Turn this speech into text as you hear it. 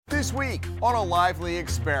This week on A Lively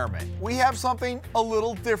Experiment, we have something a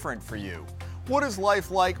little different for you. What is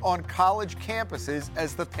life like on college campuses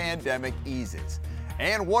as the pandemic eases?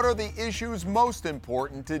 And what are the issues most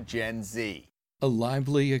important to Gen Z? A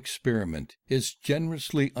Lively Experiment is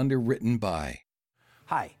generously underwritten by...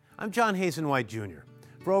 Hi, I'm John Hazen White Jr.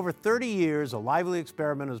 For over 30 years, A Lively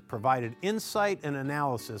Experiment has provided insight and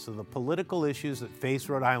analysis of the political issues that face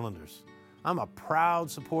Rhode Islanders. I'm a proud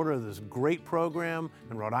supporter of this great program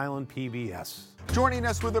and Rhode Island PBS. Joining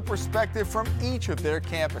us with a perspective from each of their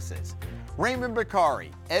campuses, Raymond Bakari,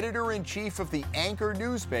 editor-in-chief of the Anchor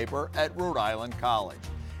newspaper at Rhode Island College,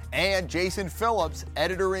 and Jason Phillips,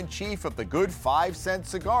 editor-in-chief of the Good 5 Cent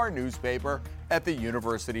Cigar newspaper at the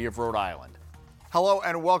University of Rhode Island. Hello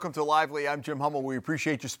and welcome to Lively. I'm Jim Hummel. We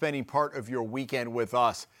appreciate you spending part of your weekend with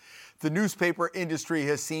us. The newspaper industry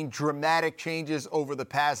has seen dramatic changes over the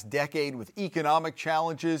past decade with economic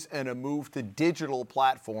challenges and a move to digital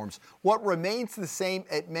platforms. What remains the same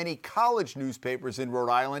at many college newspapers in Rhode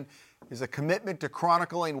Island is a commitment to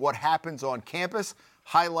chronicling what happens on campus,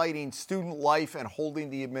 highlighting student life, and holding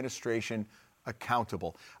the administration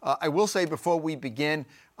accountable. I will say before we begin,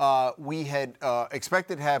 we had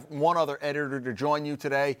expected to have one other editor to join you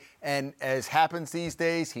today, and as happens these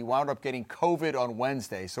days, he wound up getting COVID on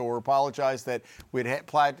Wednesday. So we apologize that we'd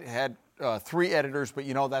had three editors, but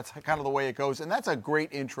you know, that's kind of the way it goes. And that's a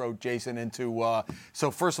great intro, Jason, into,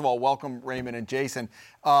 so first of all, welcome Raymond and Jason.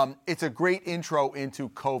 It's a great intro into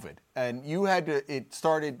COVID. And you had to, it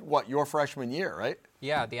started, what, your freshman year, right?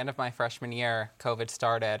 Yeah, at the end of my freshman year, COVID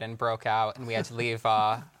started and broke out, and we had to leave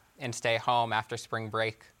and stay home after spring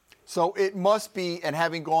break. So it must be, and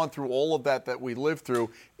having gone through all of that we lived through,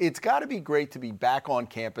 it's got to be great to be back on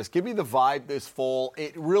campus. Give me the vibe this fall.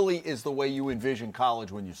 It really is the way you envisioned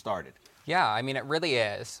college when you started. Yeah, I mean, it really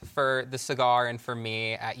is. For the cigar and for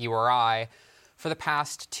me at URI, for the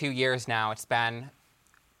past 2 years now, it's been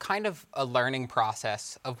kind of a learning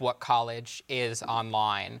process of what college is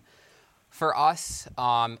online. For us,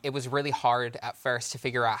 it was really hard at first to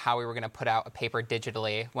figure out how we were going to put out a paper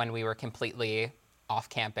digitally when we were completely off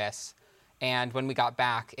campus. And when we got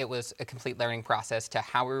back, it was a complete learning process to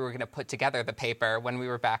how we were going to put together the paper when we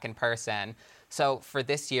were back in person. So for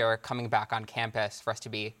this year, coming back on campus, for us to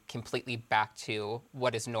be completely back to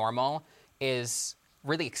what is normal is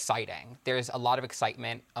really exciting. There's a lot of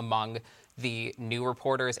excitement among the new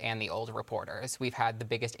reporters and the old reporters. We've had the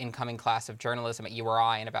biggest incoming class of journalism at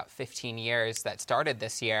URI in about 15 years that started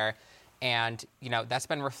this year. And, you know, that's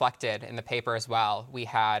been reflected in the paper as well. We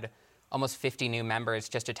had almost 50 new members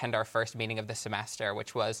just attend our first meeting of the semester,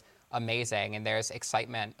 which was amazing. And there's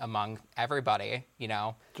excitement among everybody, you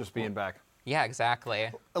know. Just being back. Yeah, exactly.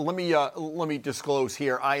 Let me disclose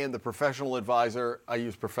here. I am the professional advisor, I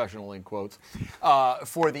use professional in quotes,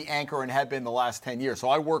 for the Anchor and have been the last 10 years. So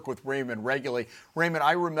I work with Raymond regularly. Raymond,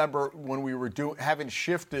 I remember when we were having to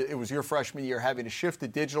shift, it was your freshman year, having to shift to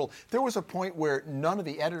digital. There was a point where none of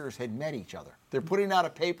the editors had met each other. They're putting out a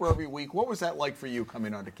paper every week. What was that like for you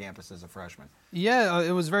coming onto campus as a freshman? Yeah,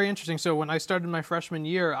 it was very interesting. So when I started my freshman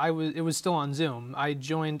year, it was still on Zoom. I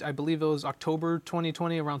joined, I believe it was October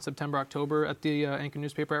 2020, around September, October, at the Anchor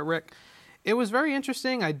newspaper at Rick. It was very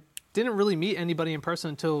interesting. I didn't really meet anybody in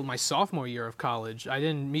person until my sophomore year of college. I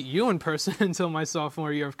didn't meet you in person until my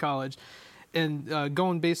sophomore year of college. And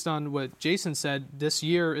going based on what Jason said, this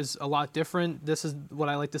year is a lot different. This is what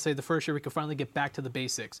I like to say, the first year we could finally get back to the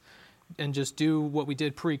basics and just do what we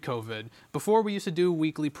did pre-COVID. Before we used to do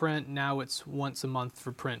weekly print, now it's once a month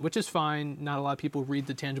for print, which is fine. Not a lot of people read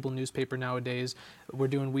the tangible newspaper nowadays. We're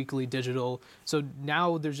doing weekly digital. So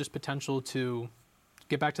now there's just potential to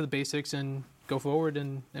get back to the basics and go forward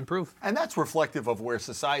and improve. And that's reflective of where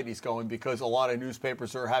society's going because a lot of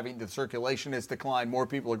newspapers are having, the circulation has declined, more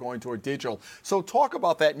people are going toward digital. So talk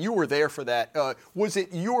about that, and you were there for that. Was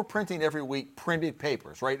it, you were printing every week printed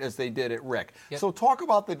papers, right, as they did at Rick. Yep. So talk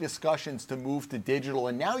about the discussions to move to digital,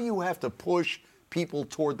 and now you have to push people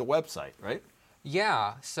toward the website, right?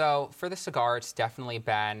 Yeah, so for the cigar, it's definitely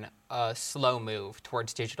been a slow move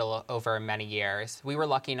towards digital over many years. We were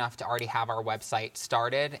lucky enough to already have our website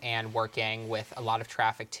started and working with a lot of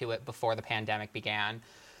traffic to it before the pandemic began.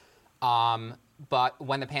 But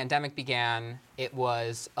when the pandemic began, it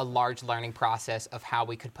was a large learning process of how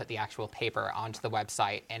we could put the actual paper onto the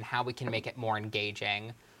website and how we can make it more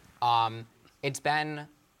engaging. It's been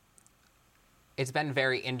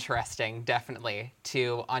very interesting, definitely,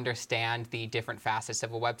 to understand the different facets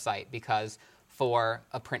of a website because for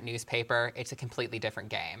a print newspaper, it's a completely different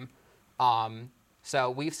game. So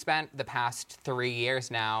we've spent the past 3 years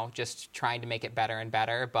now just trying to make it better and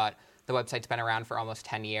better, but the website's been around for almost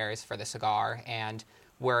 10 years for the cigar, and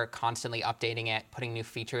we're constantly updating it, putting new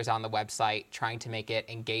features on the website, trying to make it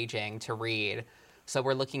engaging to read. So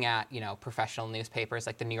we're looking at, professional newspapers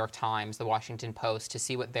like the New York Times, the Washington Post, to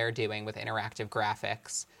see what they're doing with interactive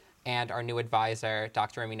graphics. And our new advisor,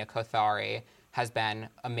 Dr. Amina Kothari, has been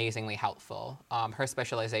amazingly helpful. Her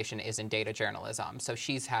specialization is in data journalism, so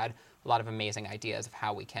she's had a lot of amazing ideas of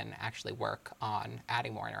how we can actually work on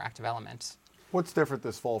adding more interactive elements. What's different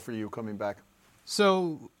this fall for you coming back?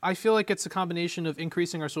 So I feel like it's a combination of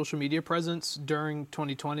increasing our social media presence during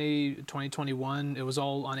 2020, 2021. It was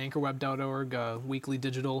all on anchorweb.org, weekly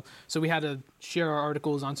digital. So we had to share our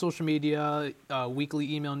articles on social media,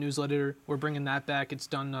 weekly email newsletter. We're bringing that back. It's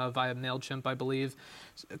done via MailChimp, I believe.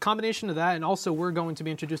 A combination of that, and also we're going to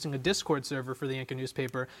be introducing a Discord server for the Anchor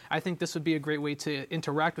newspaper. I think this would be a great way to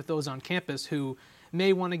interact with those on campus who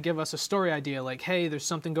may want to give us a story idea like, hey, there's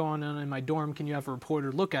something going on in my dorm, can you have a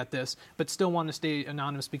reporter look at this, but still want to stay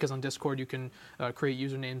anonymous because on Discord you can create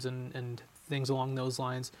usernames and things along those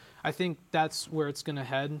lines. I think that's where it's going to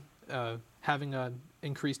head, having an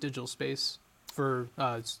increased digital space for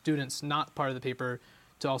students not part of the paper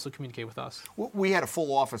to also communicate with us. We had a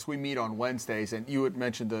full office. We meet on Wednesdays, and you had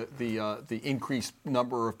mentioned the increased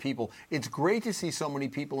number of people. It's great to see so many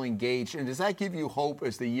people engaged, and does that give you hope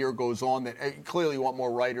as the year goes on that clearly you want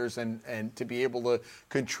more writers and to be able to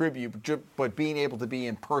contribute, but being able to be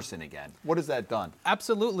in person again? What has that done?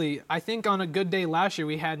 Absolutely. I think on a good day last year,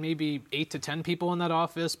 we had maybe 8 to 10 people in that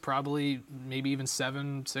office, probably maybe even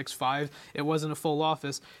 7, 6, 5. It wasn't a full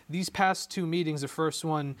office. These past 2 meetings, the first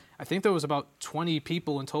one, I think there was about 20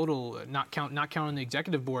 people in total, not counting the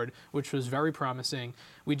executive board, which was very promising.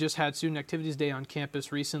 We just had Student Activities Day on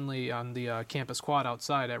campus recently on the campus quad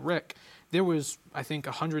outside at Rick. There was, I think,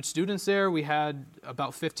 100 students there. We had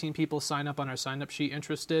about 15 people sign up on our sign-up sheet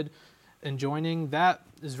interested in joining. That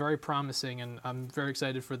is very promising, and I'm very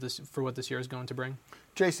excited for what this year is going to bring.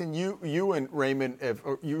 Jason, you and Raymond,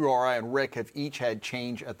 URI and Rick have each had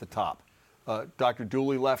change at the top. Dr.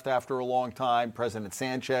 Dooley left after a long time, President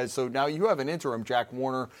Sanchez. So now you have an interim, Jack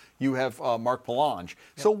Warner. You have Mark Palange.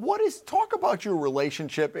 Yep. So talk about your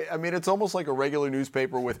relationship. I mean, it's almost like a regular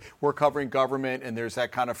newspaper we're covering government and there's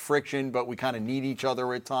that kind of friction, but we kind of need each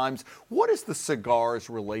other at times. What is the Cigar's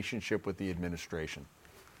relationship with the administration?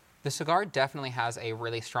 The Cigar definitely has a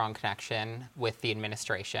really strong connection with the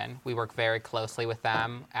administration. We work very closely with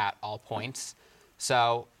them at all points.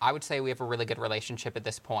 So I would say we have a really good relationship at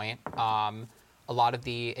this point. A lot of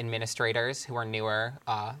the administrators who are newer,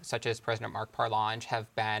 such as President Mark Palange,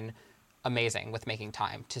 have been amazing with making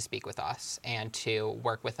time to speak with us and to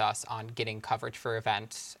work with us on getting coverage for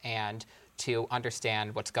events and to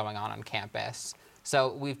understand what's going on campus.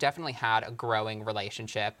 So we've definitely had a growing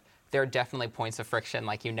relationship. There are definitely points of friction,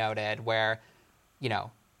 like you noted, where,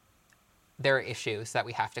 there are issues that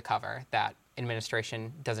we have to cover that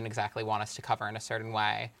administration doesn't exactly want us to cover in a certain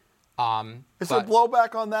way. Is there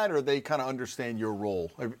blowback on that, or they kind of understand your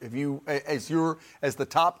role? If you, as the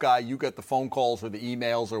top guy, you get the phone calls or the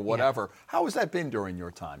emails or whatever. Yeah. How has that been during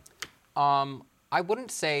your time? I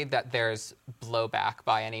wouldn't say that there's blowback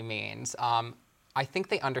by any means. I think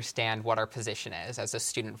they understand what our position is as a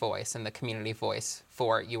student voice and the community voice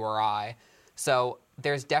for URI. So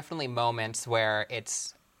there's definitely moments where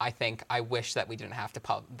I wish that you didn't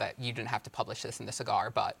have to publish this in the Cigar,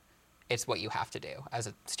 but it's what you have to do as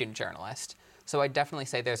a student journalist. So I definitely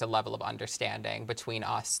say there's a level of understanding between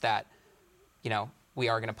us that, we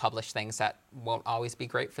are going to publish things that won't always be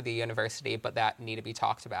great for the university, but that need to be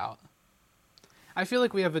talked about. I feel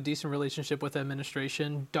like we have a decent relationship with the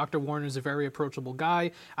administration. Dr. Warner is a very approachable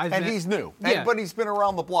guy. He's new, but he's been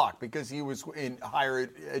around the block because he was in higher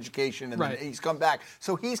education and then he's come back.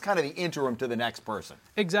 So he's kind of the interim to the next person.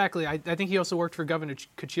 Exactly. I think he also worked for Governor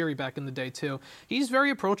Kucheri back in the day, too. He's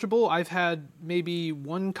very approachable. I've had maybe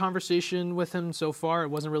one conversation with him so far. It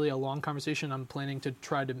wasn't really a long conversation. I'm planning to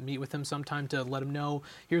try to meet with him sometime to let him know,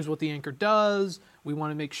 here's what the Anchor does. We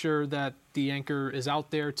want to make sure that the Anchor is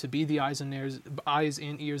out there to be the eyes and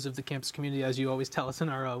ears of the campus community, as you always tell us in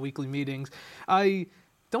our weekly meetings. I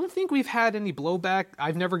don't think we've had any blowback.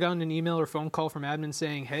 I've never gotten an email or phone call from admin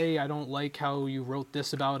saying, hey, I don't like how you wrote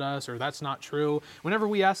this about us, or that's not true. Whenever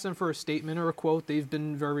we ask them for a statement or a quote, they've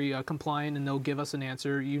been very compliant, and they'll give us an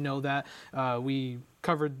answer. You know that. We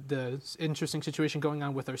covered the interesting situation going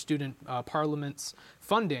on with our student parliament's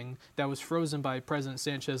funding that was frozen by President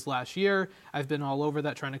Sanchez last year. I've been all over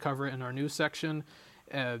that, trying to cover it in our news section.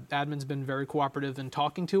 Admin's been very cooperative in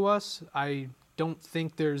talking to us. I don't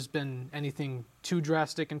think there's been anything too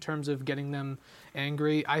drastic in terms of getting them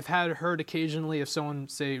angry. I've heard occasionally if someone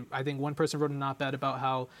I think one person wrote an op-ed about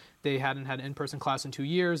how They hadn't had an in-person class in 2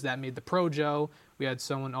 years. That made the Projo. We had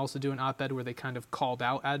someone also do an op-ed where they kind of called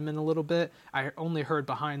out admin a little bit. I only heard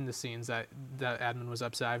behind the scenes that admin was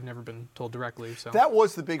upset. I've never been told directly. So that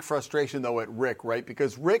was the big frustration, though, at Rick, right?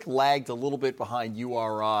 Because Rick lagged a little bit behind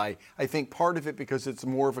URI. I think part of it because it's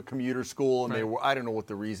more of a commuter school, and Right. they were, I don't know what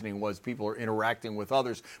the reasoning was. People are interacting with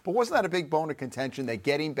others. But wasn't that a big bone of contention, that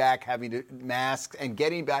getting back, having to masks, and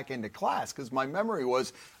getting back into class? Because my memory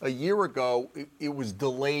was a year ago, it was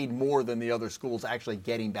delayed more than the other schools actually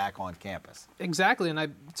getting back on campus. Exactly,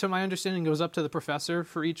 and to my understanding, it goes up to the professor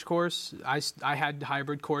for each course. I had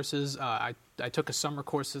hybrid courses. I took a summer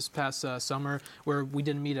course this past summer where we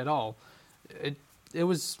didn't meet at all. It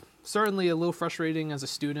was certainly a little frustrating as a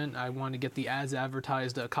student. I wanted to get the as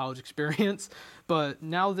advertised college experience, but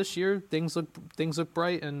now this year things look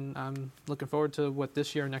bright, and I'm looking forward to what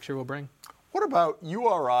this year and next year will bring. What about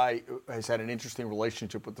URI has had an interesting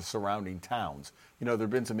relationship with the surrounding towns? You know, there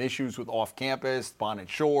have been some issues with off-campus, Bonnet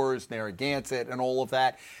Shores, Narragansett, and all of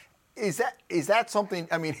that. Is that something,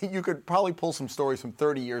 I mean, you could probably pull some stories from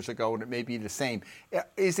 30 years ago and it may be the same.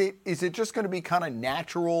 Is it just going to be kind of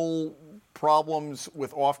natural problems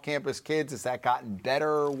with off-campus kids? Has that gotten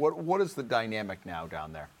better? What is the dynamic now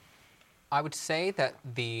down there? I would say that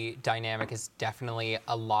the dynamic is definitely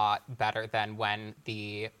a lot better than when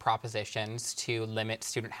the propositions to limit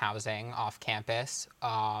student housing off campus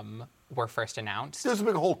were first announced. There's a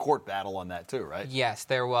big whole court battle on that too, right? Yes,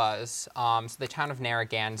 there was. So the town of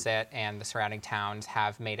Narragansett and the surrounding towns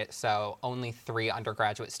have made it so only 3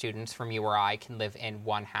 undergraduate students from URI can live in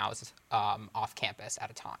one house off campus at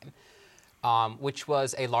a time. Which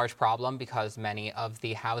was a large problem because many of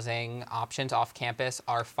the housing options off campus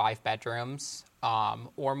are 5 bedrooms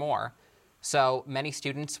or more. So many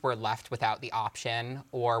students were left without the option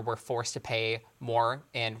or were forced to pay more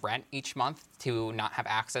in rent each month to not have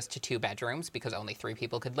access to 2 bedrooms because only 3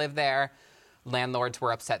 people could live there. Landlords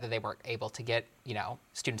were upset that they weren't able to get,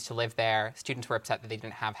 students to live there. Students were upset that they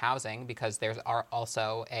didn't have housing because there's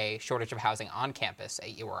also a shortage of housing on campus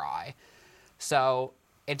at URI. So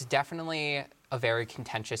it's definitely a very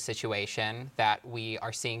contentious situation that we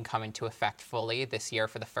are seeing come into effect fully this year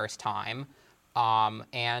for the first time.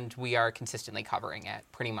 And we are consistently covering it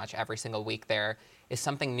pretty much every single week. There is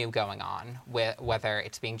something new going on, whether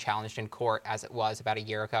it's being challenged in court as it was about a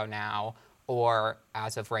year ago now, or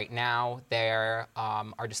as of right now, there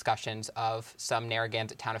are discussions of some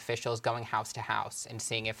Narragansett town officials going house to house and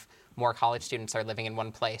seeing if more college students are living in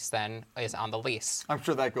one place than is on the lease. I'm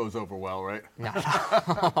sure that goes over well, right? No.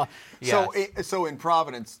 Yes. So in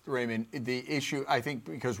Providence, Raymond, the issue, I think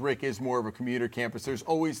because Rick is more of a commuter campus, there's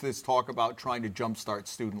always this talk about trying to jumpstart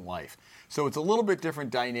student life. So it's a little bit different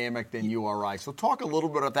dynamic than URI. So talk a little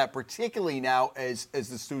bit about that, particularly now as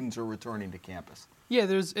the students are returning to campus. Yeah,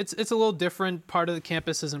 it's a little different. Part of the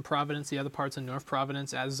campus is in Providence, the other part's in North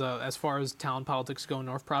Providence. As far as town politics go in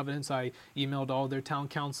North Providence, I emailed all their town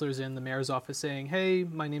councilors in the mayor's office saying, hey,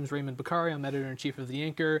 my name's Raymond Bakari, I'm editor-in-chief of The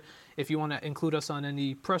Anchor. If you want to include us on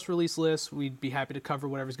any press release lists, we'd be happy to cover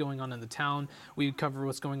whatever's going on in the town. We'd cover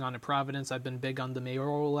what's going on in Providence. I've been big on the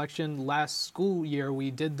mayoral election. Last school year,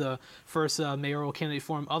 we did the first mayoral candidate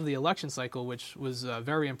forum of the election cycle, which was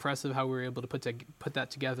very impressive how we were able to put that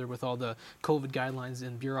together with all the COVID guidelines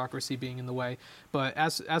and bureaucracy being in the way. But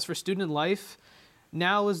as for student life,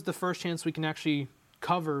 now is the first chance we can actually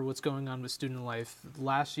cover what's going on with student life.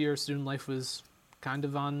 Last year, student life was kind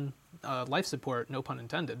of on life support, no pun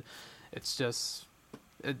intended. It's just,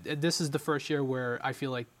 this is the first year where I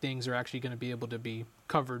feel like things are actually going to be able to be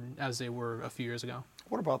covered as they were a few years ago.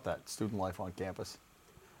 What about that, student life on campus?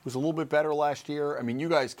 It was a little bit better last year. I mean, you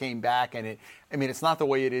guys came back, and it's not the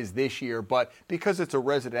way it is this year, but because it's a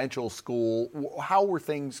residential school, how were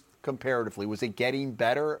things comparatively? Was it getting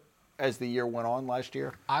better as the year went on last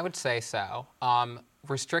year? I would say so.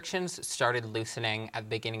 Restrictions started loosening at the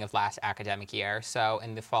beginning of last academic year. So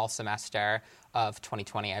in the fall semester of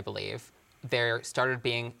 2020, I believe, there started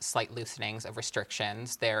being slight loosenings of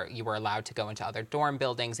restrictions. You were allowed to go into other dorm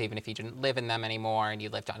buildings, even if you didn't live in them anymore and you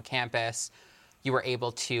lived on campus. You were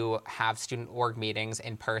able to have student org meetings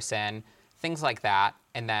in person, things like that.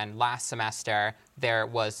 And then last semester, there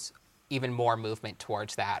was even more movement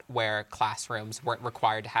towards that, where classrooms weren't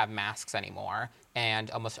required to have masks anymore, and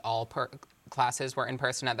almost all classes were in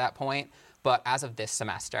person at that point. But as of this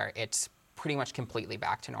semester, it's pretty much completely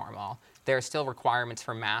back to normal. There are still requirements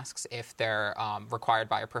for masks if they're required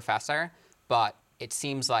by a professor, but it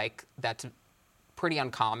seems like that's pretty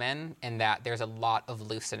uncommon in that there's a lot of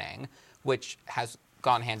loosening, which has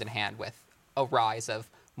gone hand in hand with a rise of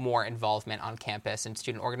more involvement on campus and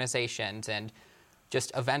student organizations and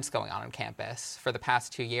just events going on campus. For the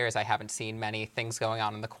past 2 years, I haven't seen many things going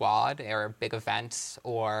on in the quad or big events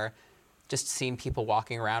or just seen people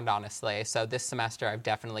walking around, honestly. So this semester, I've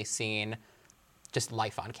definitely seen just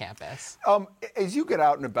life on campus. As you get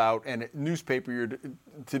out and about, and newspaper, you're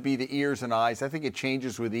to be the ears and eyes, I think it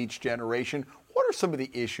changes with each generation. What are some of the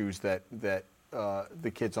issues that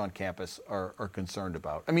the kids on campus are concerned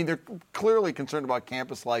about? I mean, they're clearly concerned about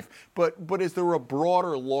campus life, but is there a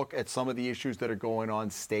broader look at some of the issues that are going on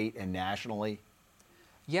state and nationally?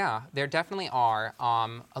 Yeah, there definitely are.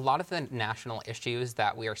 A lot of the national issues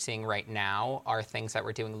that we are seeing right now are things that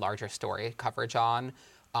we're doing larger story coverage on.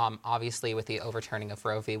 Obviously, with the overturning of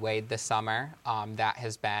Roe v. Wade this summer, that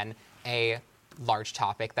has been a large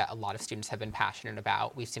topic that a lot of students have been passionate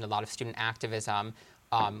about. We've seen a lot of student activism,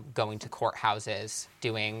 going to courthouses,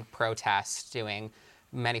 doing protests, doing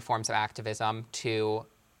many forms of activism to,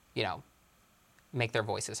 make their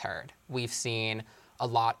voices heard. We've seen a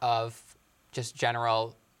lot of just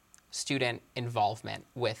general student involvement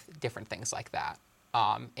with different things like that.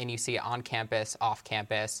 And you see it on campus, off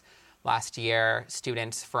campus. Last year,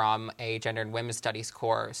 students from a gender and women's studies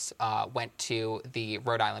course went to the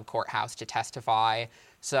Rhode Island courthouse to testify.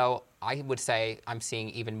 So I would say I'm seeing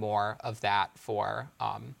even more of that for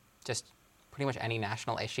just pretty much any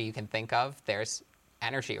national issue you can think of. There's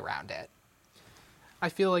energy around it. I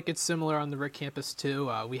feel like it's similar on the Rick campus,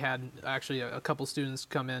 too. We had actually a couple students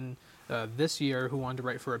come in this year who wanted to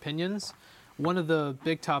write for opinions. One of the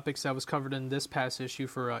big topics that was covered in this past issue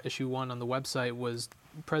for issue 1 on the website was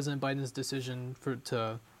President Biden's decision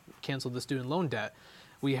to cancel the student loan debt.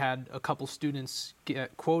 We had a couple students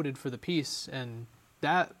get quoted for the piece, and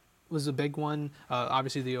that was a big one.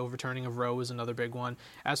 Obviously, the overturning of Roe was another big one.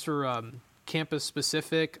 As for campus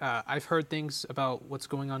specific, I've heard things about what's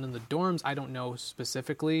going on in the dorms. I don't know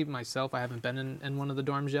specifically myself. I haven't been in one of the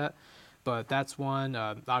dorms yet. But that's one.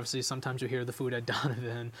 Obviously, sometimes you hear the food at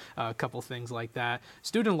Donovan, a couple things like that.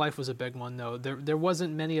 Student life was a big one, though. There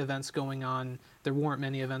wasn't many events going on. There weren't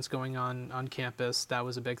many events going on campus. That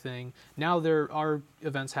was a big thing. Now there are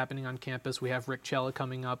events happening on campus. We have Rick Cella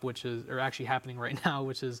coming up, which is actually happening right now,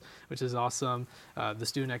 which is awesome. The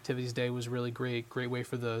Student Activities Day was really great way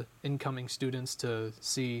for the incoming students to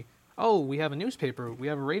see, oh, we have a newspaper, we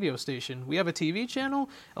have a radio station, we have a TV channel.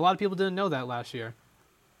 A lot of people didn't know that last year.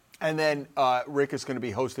 And then Rick is going to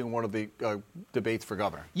be hosting one of the debates for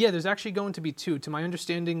governor. Yeah, there's actually going to be 2. To my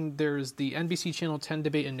understanding, there's the NBC Channel 10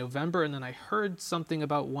 debate in November, and then I heard something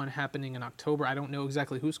about one happening in October. I don't know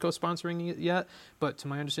exactly who's co-sponsoring it yet, but to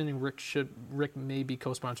my understanding, Rick may be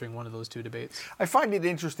co-sponsoring one of those 2 debates. I find it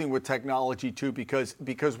interesting with technology, too, because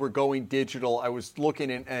we're going digital. I was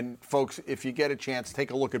looking, and folks, if you get a chance,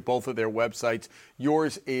 take a look at both of their websites.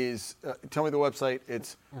 Yours is, tell me the website.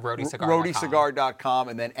 It's RhodeyCigar.com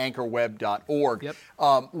and then anchorweb.org. Yep.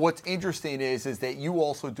 What's interesting is that you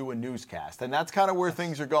also do a newscast, and that's kind of where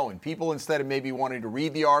things are going. People, instead of maybe wanting to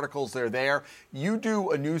read the articles, they're there. You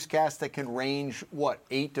do a newscast that can range,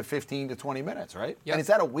 8 to 15 to 20 minutes, right? Yep. And is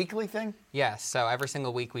that a weekly thing? Yes, so every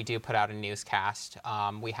single week we do put out a newscast.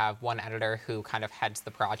 We have one editor who kind of heads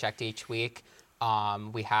the project each week.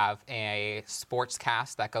 We have a sports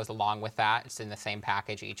cast that goes along with that. It's in the same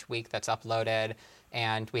package each week that's uploaded.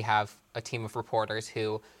 And we have a team of reporters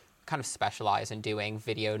who kind of specialize in doing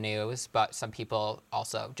video news, but some people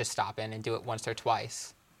also just stop in and do it once or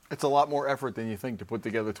twice. It's a lot more effort than you think to put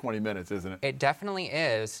together 20 minutes, isn't it? It definitely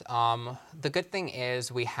is. The good thing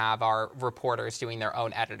is we have our reporters doing their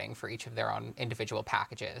own editing for each of their own indivial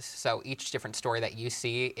packages. So each different story that you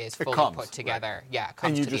see is fully put together. Right. Yeah, it comes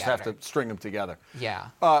and you to just the have editor. to string them together. Yeah.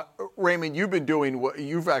 Raymond,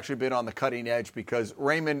 you've actually been on the cutting edge because,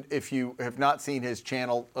 Raymond, if you have not seen his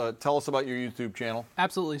channel, tell us about your YouTube channel.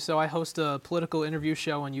 Absolutely. So I host a political interview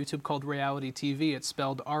show on YouTube called Reality TV. It's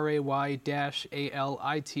spelled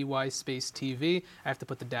RAY-ALITY space TV. I have to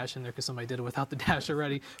put the dash in there because somebody did it without the dash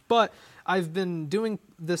already. But I've been doing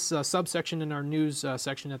this subsection in our news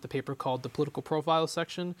section at the paper called the Political Profile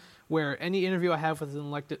section, where any interview I have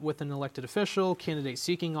with an elected official, candidate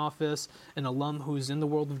seeking office, an alum who's in the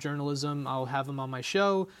world of journalism, I'll have them on my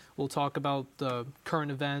show. We'll talk about the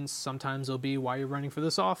current events. Sometimes it'll be why you're running for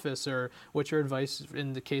this office, or what's your advice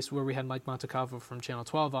in the case where we had Mike Montecalvo from Channel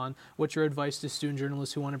 12 on. What's your advice to student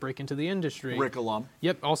journalists who want to break into the industry? Rick alum.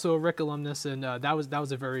 Yep, also a Rick alumnus, and that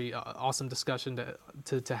was a very awesome discussion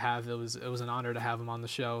to have. It was an honor to have him on the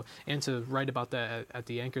show and to write about that at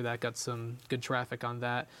the Anchor. That got some good traffic on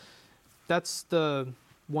that. That's the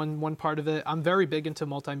one part of it. I'm very big into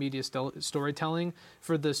multimedia storytelling.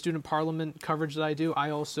 For the student parliament coverage that I do, I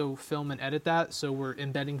also film and edit that, so we're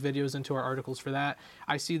embedding videos into our articles for that.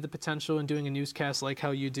 I see the potential in doing a newscast like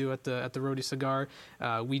how you do at the Rhodey Cigar.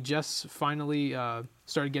 We just finally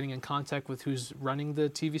started getting in contact with who's running the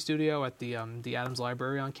TV studio at the Adams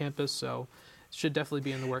Library on campus, so should definitely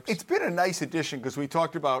be in the works. It's been a nice addition because we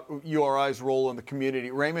talked about URI's role in the community.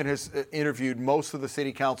 Raymond has interviewed most of the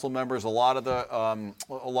city council members, a lot of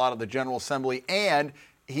the General Assembly, and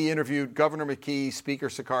he interviewed Governor McKee, Speaker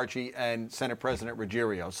Sicarci, and Senate President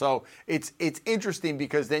Ruggiero. So it's interesting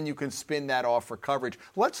because then you can spin that off for coverage.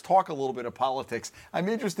 Let's talk a little bit of politics. I'm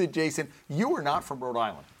interested, Jason. You are not from Rhode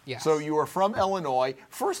Island. Yes. So you are from Illinois.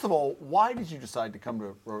 First of all, why did you decide to come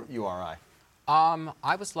to URI?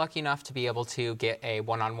 I was lucky enough to be able to get a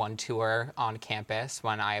one-on-one tour on campus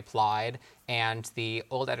when I applied, and the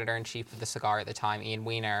old editor-in-chief of The Cigar at the time, Ian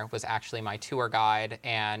Weiner, was actually my tour guide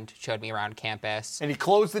and showed me around campus. And he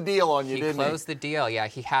closed the deal on you, didn't he? He closed the deal, yeah.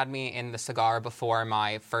 He had me in The Cigar before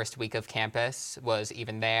my first week of campus was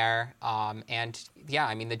even there. And yeah,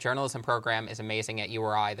 I mean, the journalism program is amazing at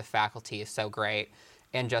URI. The faculty is so great.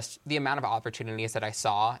 And just the amount of opportunities that I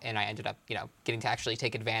saw and I ended up, getting to actually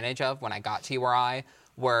take advantage of when I got to URI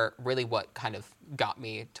were really what kind of got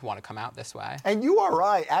me to want to come out this way. And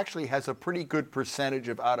URI actually has a pretty good percentage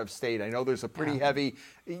of out-of-state. I know there's a pretty heavy,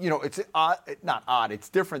 it's not odd, it's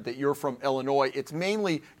different that you're from Illinois. It's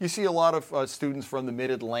mainly, you see a lot of students from the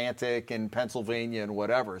Mid-Atlantic and Pennsylvania and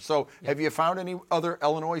whatever. So have you found any other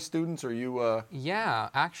Illinois students? Or you? Yeah,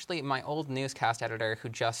 actually, my old newscast editor who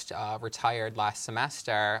just retired last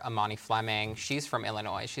semester, Amani Fleming, she's from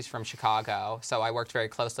Illinois. She's from Chicago. So I worked very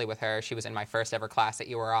closely with her. She was in my first ever class at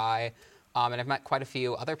URI. And I've met quite a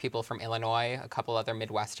few other people from Illinois, a couple other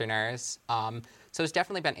Midwesterners. So it's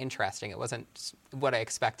definitely been interesting. It wasn't what I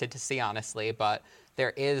expected to see, honestly, but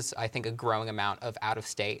there is, I think, a growing amount of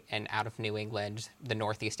out-of-state and out of New England, the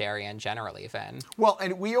Northeast area in general, even. Well,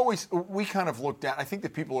 and we kind of looked at, I think the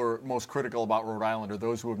people who are most critical about Rhode Island are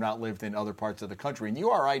those who have not lived in other parts of the country. And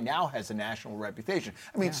URI now has a national reputation.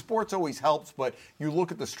 I mean, sports always helps, but you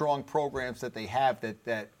look at the strong programs that they have,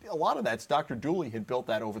 that a lot of that's Dr. Dooley had built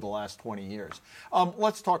that over the last 20 years.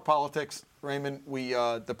 Let's talk politics, Raymond.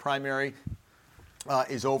 The primary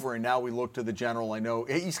is over, and now we look to the general. I know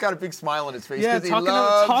he's got a big smile on his face. Yeah, he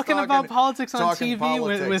loves talking about politics on TV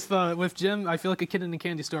politics. with Jim. I feel like a kid in a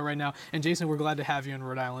candy store right now. And Jason, we're glad to have you in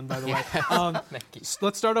Rhode Island, by the way. Thank you.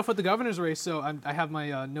 Let's start off with the governor's race. So I have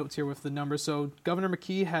my notes here with the numbers. So Governor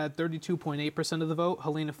McKee had 32.8% of the vote.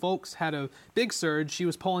 Helena Foulkes had a big surge. She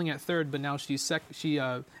was polling at third, but now she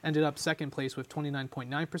ended up second place with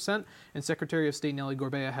 29.9%. And Secretary of State Nellie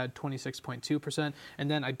Gorbea had 26.2%.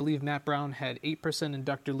 And then I believe Matt Brown had 8%. And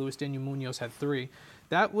Dr. Luis Daniel Munoz had 3%.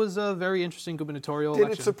 That was a very interesting gubernatorial election.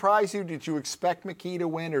 Did it surprise you? Did you expect McKee to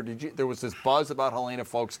win, or there was this buzz about Helena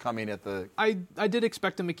Foulkes coming at the? I did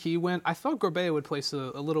expect a McKee win. I thought Gorbea would place a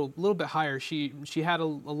little bit higher. She had a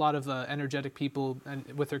lot of energetic people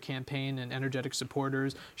with her campaign and energetic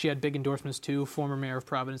supporters. She had big endorsements too. Former Mayor of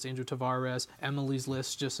Providence Andrew Tavares, Emily's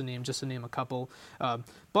List, just to name a couple.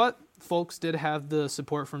 But Foulkes did have the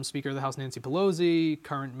support from Speaker of the House Nancy Pelosi,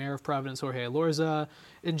 current Mayor of Providence Jorge Elorza,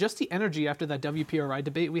 and just the energy after that WPRI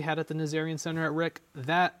debate we had at the Nazarian Center at Rick,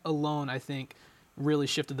 that alone, I think, really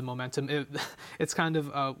shifted the momentum. It's kind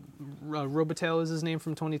of Robitaille is his name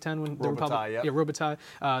from 2010 when the Republic,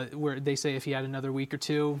 Robitaille, where they say if he had another week or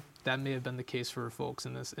two, that may have been the case for Foulkes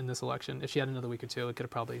in this election. If she had another week or two, it could have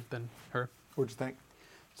probably been her. What'd you think?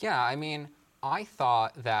 Yeah, I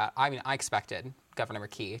expected Governor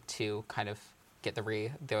McKee to kind of get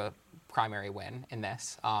the primary win in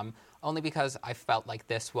this, only because I felt like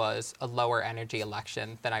this was a lower energy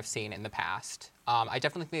election than I've seen in the past. I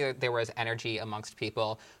definitely think there was energy amongst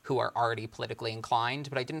people who are already politically inclined,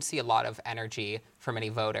 but I didn't see a lot of energy from any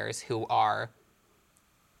voters who are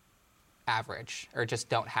average or just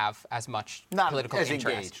don't have as much political interest.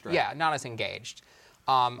 Engaged, right? Yeah, not as engaged.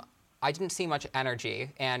 I didn't see much energy,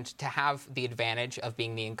 and to have the advantage of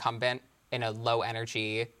being the incumbent in a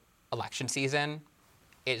low-energy election season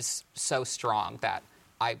is so strong that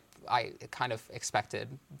I kind of expected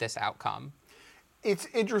this outcome. It's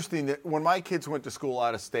interesting that when my kids went to school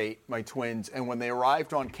out of state, my twins, and when they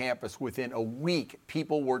arrived on campus, within a week,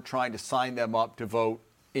 people were trying to sign them up to vote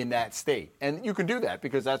in that state. And you can do that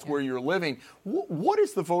because that's where you're living. What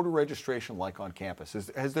is the voter registration like on campus?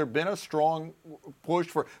 Has there been a strong push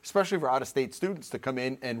especially for out-of-state students, to come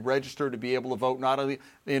in and register to be able to vote not only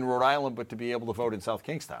in Rhode Island, but to be able to vote in South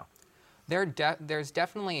Kingstown? There's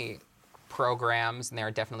definitely programs, and there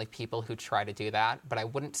are definitely people who try to do that, but I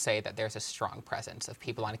wouldn't say that there's a strong presence of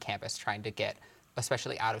people on campus trying to get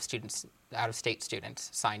especially out-of-state students,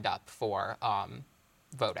 signed up for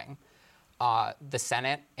voting. The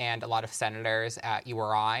Senate and a lot of senators at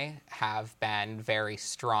URI have been very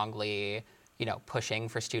strongly, pushing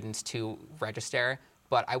for students to register.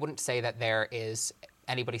 But I wouldn't say that there is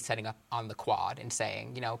anybody setting up on the quad and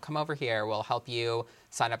saying, come over here, we'll help you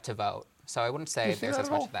sign up to vote. So I wouldn't say there's as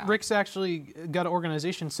much of that. Rick's actually got an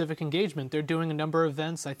organization, Civic Engagement. They're doing a number of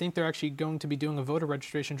events. I think they're actually going to be doing a voter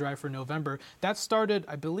registration drive for November. That started,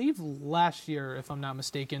 I believe, last year, if I'm not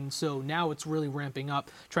mistaken. So now it's really ramping up,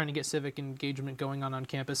 trying to get civic engagement going on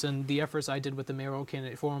campus. And the efforts I did with the Mayoral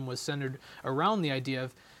Candidate Forum was centered around the idea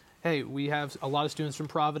of, hey, we have a lot of students from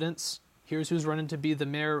Providence. Here's who's running to be the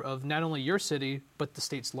mayor of not only your city, but the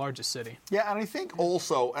state's largest city. Yeah, and I think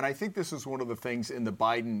also, and I think this is one of the things in the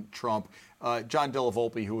Biden-Trump, John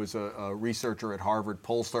Delavolpe, who is a researcher at Harvard,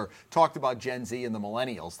 pollster, talked about Gen Z and the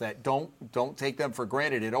millennials, that don't take them for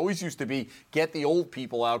granted. It always used to be get the old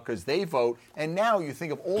people out because they vote, and now you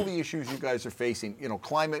think of all the issues you guys are facing,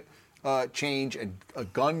 climate change and a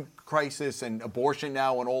gun crisis and abortion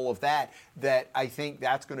now and all of that, that I think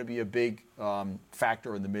that's going to be a big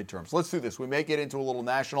factor in the midterms. Let's do this. We may get into a little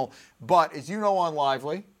national, but as you know on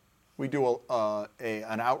Lively, we do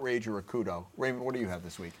an outrage or a kudo. Raymond, what do you have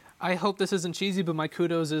this week? I hope this isn't cheesy, but my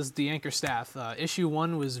kudos is the Anchor staff. Issue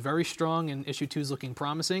 1 was very strong, and Issue 2 is looking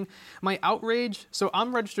promising. My outrage, so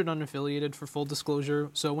I'm registered unaffiliated for full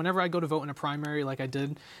disclosure, so whenever I go to vote in a primary like I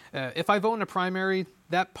did, if I vote in a primary,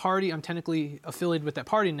 that party, I'm technically affiliated with that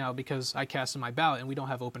party now because I cast in my ballot and we don't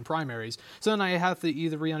have open primaries. So then I have to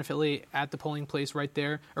either re-unaffiliate at the polling place right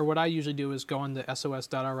there, or what I usually do is go on the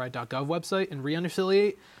sos.ri.gov website and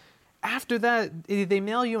re-unaffiliate. After that, they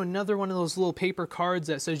mail you another one of those little paper cards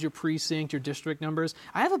that says your precinct, your district numbers.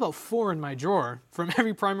 I have about 4 in my drawer from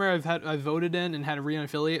every primary I've voted in and had to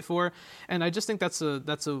re-affiliate for, and I just think that's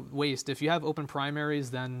a waste. If you have open primaries,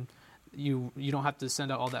 then you don't have to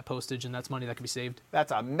send out all that postage, and that's money that can be saved.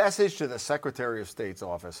 That's a message to the Secretary of State's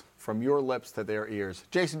office, from your lips to their ears.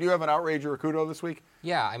 Jason, do you have an outrage or a kudo this week?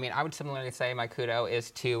 Yeah, I would similarly say my kudo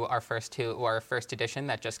is to our first edition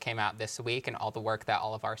that just came out this week, and all the work that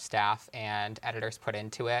all of our staff and editors put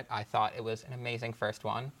into it. I thought it was an amazing first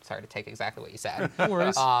one. Sorry to take exactly what you said. No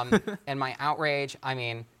worries. And my outrage,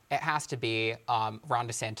 it has to be Ron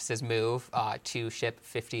DeSantis' move to ship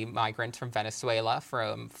 50 migrants from Venezuela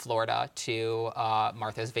from Florida to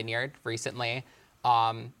Martha's Vineyard recently.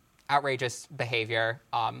 Outrageous behavior,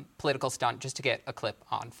 political stunt just to get a clip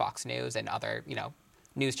on Fox News and other,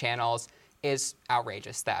 news channels is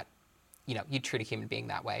outrageous that, you treat a human being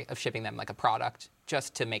that way, of shipping them like a product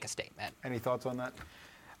just to make a statement. Any thoughts on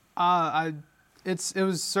that? It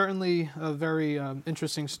was certainly a very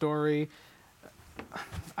interesting story.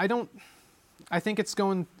 I think it's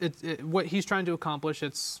going. What he's trying to accomplish.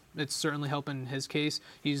 It's certainly helping his case.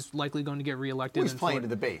 He's likely going to get reelected. He's playing to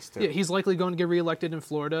the base too. Yeah, he's likely going to get reelected in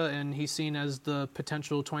Florida, and he's seen as the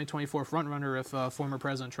potential 2024 frontrunner if former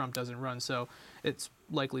President Trump doesn't run. So it's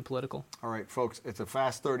likely political. All right, folks. It's a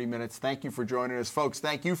fast 30 minutes. Thank you for joining us, folks.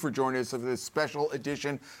 Thank you for joining us for this special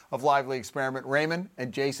edition of Lively Experiment. Raymond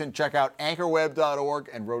and Jason, check out anchorweb.org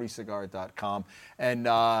and roadiecigar.com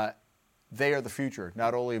and. They are the future,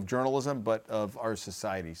 not only of journalism, but of our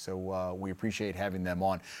society. So we appreciate having them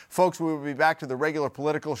on. Folks, we will be back to the regular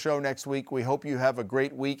political show next week. We hope you have a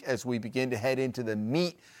great week as we begin to head into the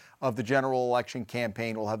meat of the general election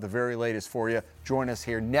campaign. We'll have the very latest for you. Join us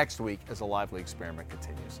here next week as the Lively Experiment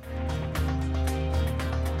continues.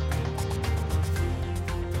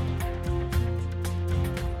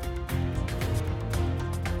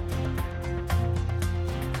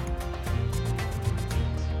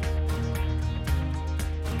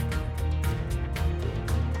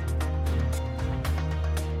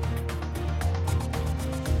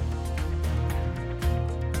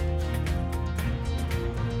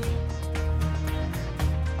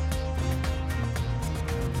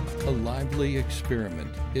 A Lively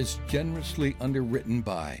Experiment is generously underwritten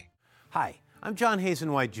by... Hi, I'm John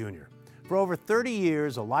Hazen White Jr. For over 30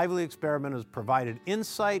 years, A Lively Experiment has provided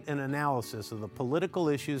insight and analysis of the political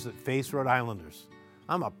issues that face Rhode Islanders.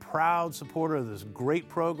 I'm a proud supporter of this great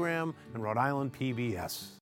program and Rhode Island PBS.